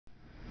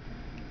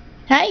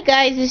Hi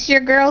guys, it's your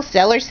girl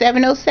Seller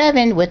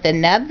 707 with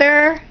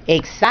another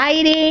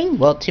exciting,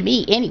 well to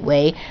me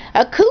anyway,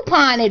 a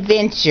coupon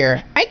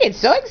adventure. I get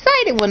so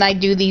excited when I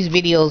do these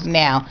videos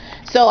now.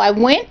 So I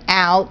went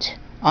out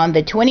on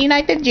the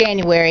 29th of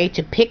January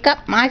to pick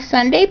up my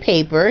Sunday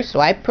paper, so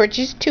I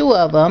purchased 2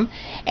 of them,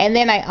 and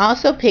then I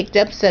also picked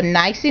up some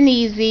Nice and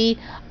Easy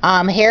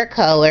hair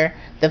color,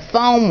 the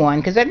foam one,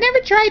 because I've never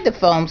tried the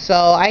foam, so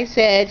I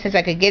said since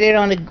I could get it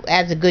on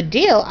as a good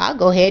deal, I'll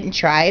go ahead and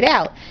try it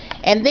out.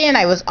 And then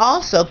I was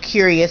also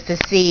curious to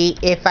see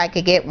if I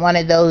could get one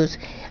of those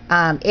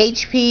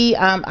HP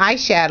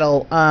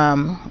eyeshadow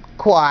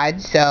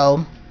quads,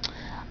 so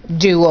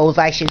duos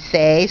I should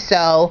say.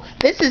 So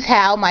this is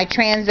how my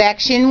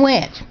transaction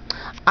went.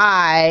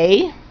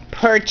 I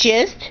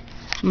purchased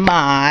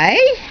my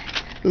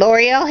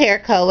L'Oreal hair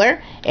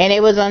color, and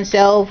it was on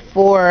sale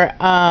for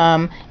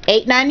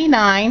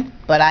 $8.99,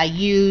 but I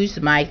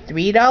used my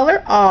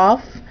 $3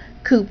 off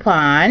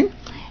coupon.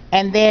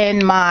 And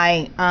then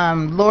my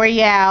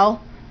L'Oreal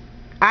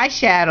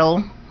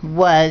eyeshadow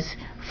was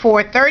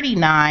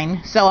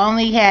 $4.39, so I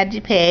only had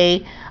to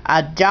pay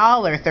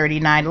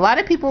 $1.39. A lot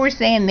of people were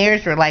saying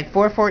theirs were like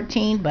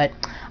 $4.14, but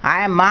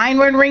mine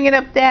weren't ringing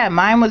up that.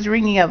 Mine was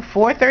ringing up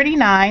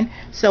 $4.39,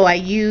 so I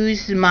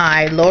used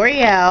my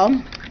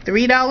L'Oreal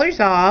 $3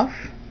 off.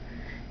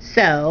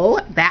 So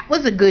that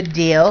was a good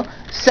deal.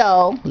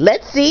 So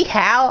let's see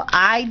how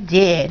I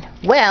did.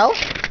 Well,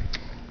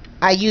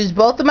 I used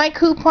both of my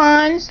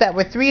coupons that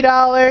were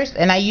 $3,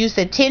 and I used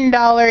a $10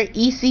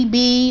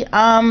 ECB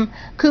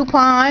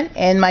coupon,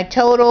 and my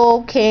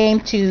total came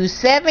to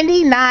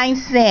 79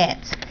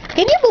 cents.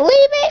 Can you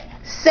believe it?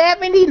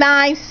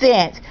 79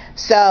 cents.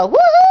 So,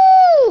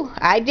 woohoo!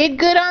 I did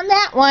good on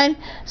that one.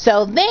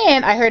 So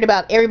then I heard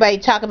about everybody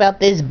talk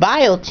about this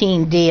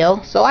Biotin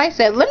deal, so I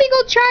said, let me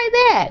go try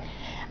that.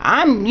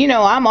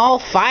 I'm all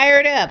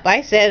fired up.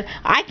 I said,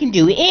 I can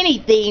do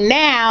anything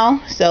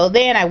now. So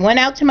then I went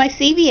out to my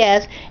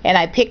CVS and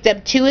I picked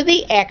up 2 of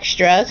the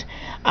extras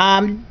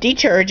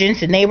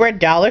detergents, and they were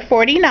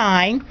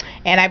 $1.49.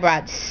 And I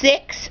brought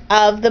 6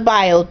 of the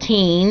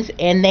Biotins,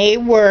 and they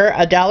were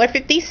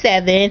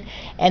 $1.57.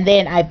 And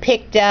then I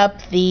picked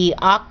up the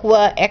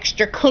Aqua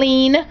Extra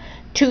Clean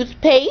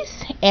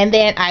toothpaste, and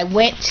then I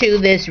went to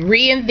this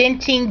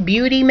Reinventing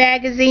Beauty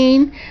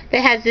magazine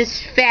that has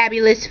this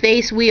fabulous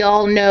face we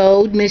all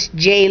know, Miss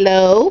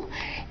J-Lo.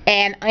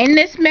 And in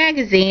this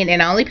magazine, and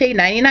I only paid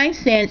 99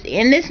 cents,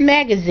 in this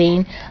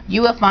magazine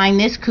you will find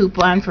this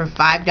coupon for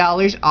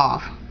 $5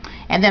 off.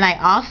 And then I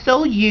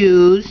also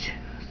used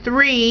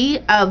 3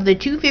 of the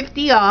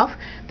 $2.50 off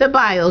the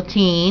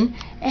Biotin,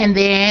 and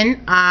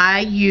then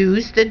I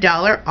used the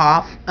 $1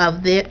 off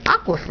of the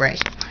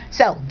Aquafresh.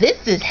 So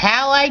this is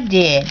how I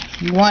did.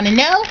 You want to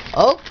know?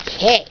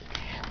 Okay.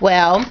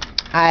 Well,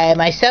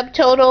 my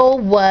subtotal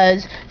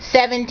was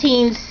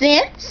 17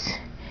 cents,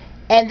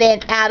 and then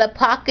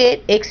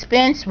out-of-pocket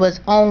expense was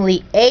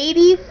only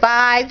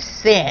 85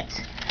 cents.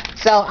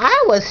 So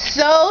I was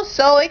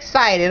so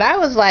excited. I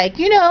was like,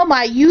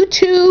 my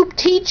YouTube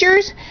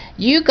teachers,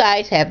 you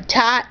guys have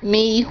taught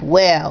me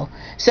well.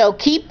 So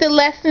keep the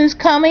lessons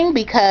coming,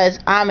 because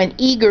I'm an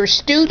eager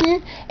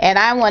student and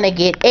I want to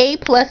get A+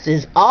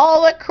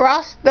 all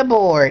across the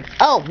board.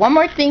 Oh, one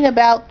more thing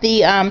about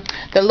the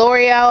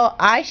L'Oreal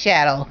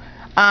eyeshadow.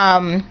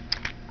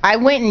 I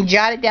went and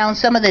jotted down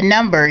some of the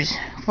numbers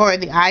for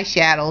the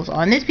eyeshadows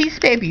on this piece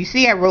of paper. You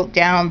see I wrote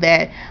down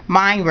that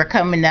mine were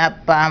coming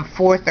up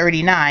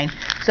 $4.39.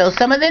 So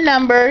some of the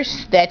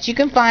numbers that you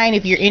can find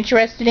if you're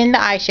interested in the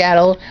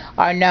eyeshadow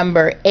are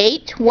number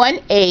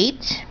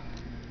 818,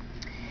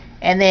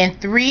 and then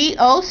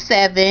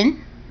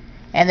 307,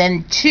 and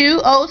then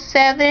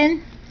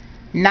 207,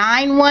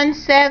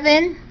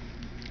 917,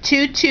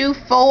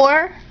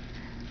 224,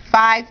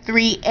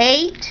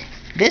 538.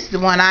 This is the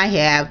one I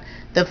have,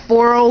 the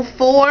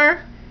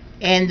 404,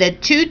 and the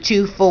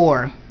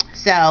 224.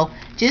 So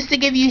just to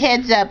give you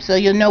heads up so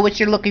you'll know what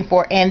you're looking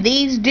for. And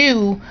these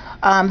do,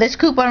 this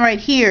coupon right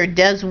here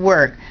does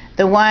work.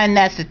 The one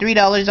that's the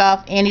 $3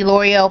 off any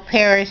L'Oreal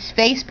Paris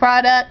face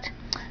product,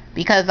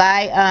 because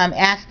I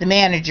asked the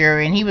manager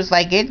and he was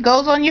like, it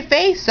goes on your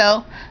face,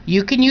 so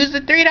you can use the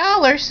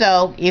 $3.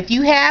 So if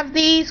you have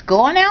these, go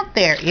on out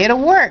there,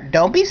 it'll work.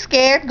 Don't be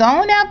scared. Go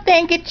on out there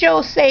and get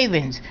your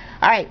savings.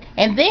 Alright,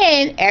 and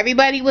then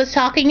everybody was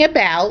talking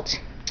about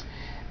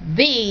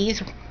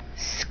these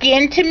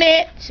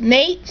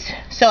Skintimates,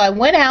 so I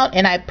went out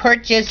and I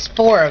purchased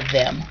 4 of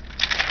them.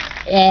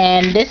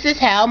 And this is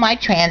how my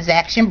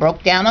transaction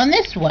broke down on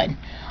this one.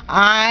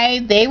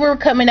 They were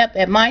coming up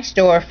at my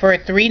store for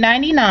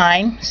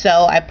 $3.99,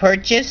 so I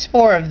purchased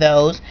 4 of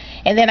those,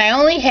 and then I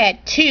only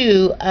had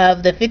 2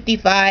 of the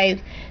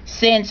 55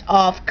 cents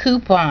off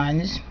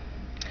coupons.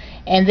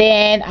 And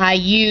then I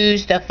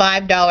used a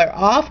 $5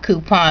 off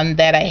coupon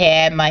that I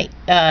had, my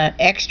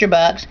extra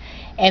bucks.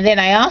 And then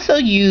I also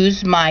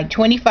used my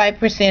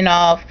 25%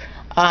 off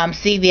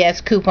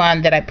CVS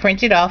coupon that I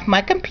printed off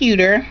my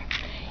computer.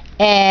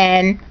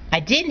 And I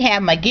didn't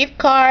have my gift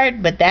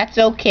card, but that's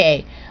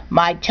okay.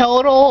 My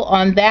total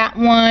on that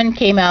one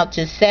came out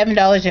to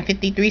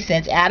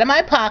 $7.53 out of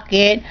my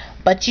pocket.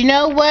 But you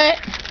know what?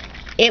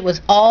 It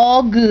was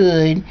all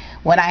good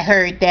when I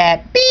heard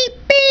that beep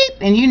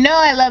beep, and you know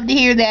I love to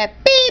hear that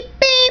beep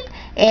beep,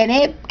 and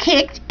it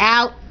kicked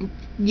out. Do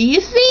you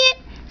see it?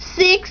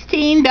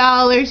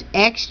 $16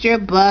 extra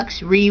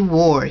bucks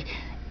reward.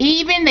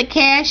 Even the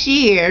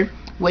cashier,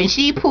 when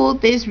she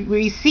pulled this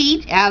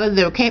receipt out of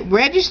the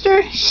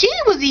register, she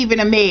was even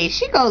amazed.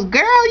 She goes,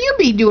 "Girl, you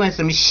be doing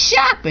some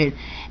shopping."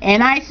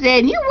 And I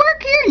said, "You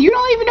work here and you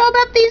don't even know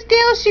about these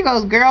deals?" She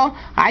goes, "Girl,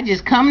 I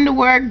just come to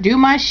work, do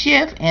my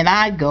shift, and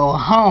I go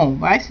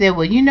home." I said,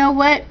 "Well, you know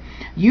what?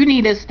 You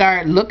need to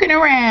start looking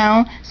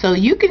around so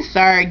you can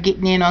start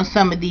getting in on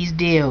some of these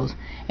deals."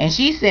 And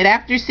she said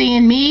after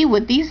seeing me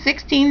with these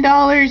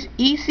 $16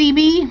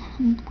 ECB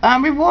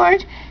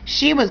rewards,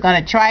 she was going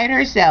to try it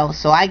herself.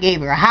 So I gave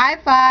her a high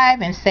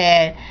five and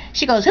said,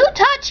 she goes, "Who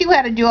taught you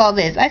how to do all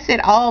this?" I said,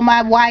 "All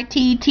my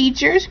YT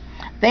teachers.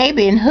 They've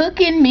been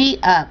hooking me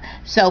up."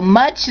 So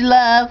much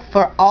love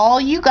for all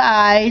you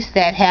guys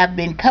that have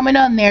been coming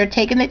on there,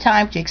 taking the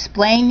time to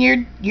explain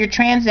your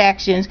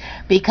transactions,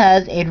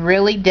 because it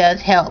really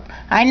does help.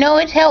 I know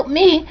it's helped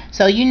me.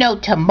 So you know,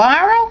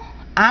 tomorrow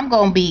I'm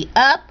going to be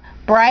up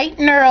bright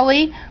and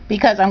early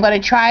because I'm going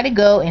to try to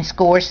go and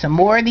score some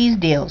more of these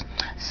deals.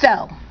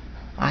 So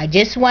I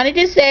just wanted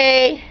to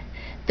say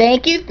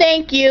thank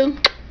you.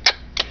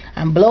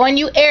 I'm blowing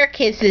you air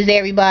kisses,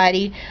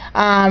 everybody,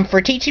 for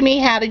teaching me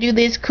how to do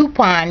this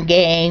coupon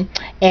game.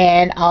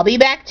 And I'll be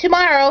back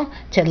tomorrow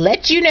to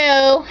let you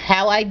know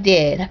how I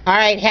did.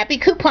 Alright, happy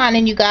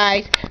couponing, you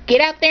guys.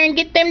 Get out there and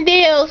get them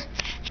deals.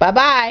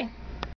 Bye-bye.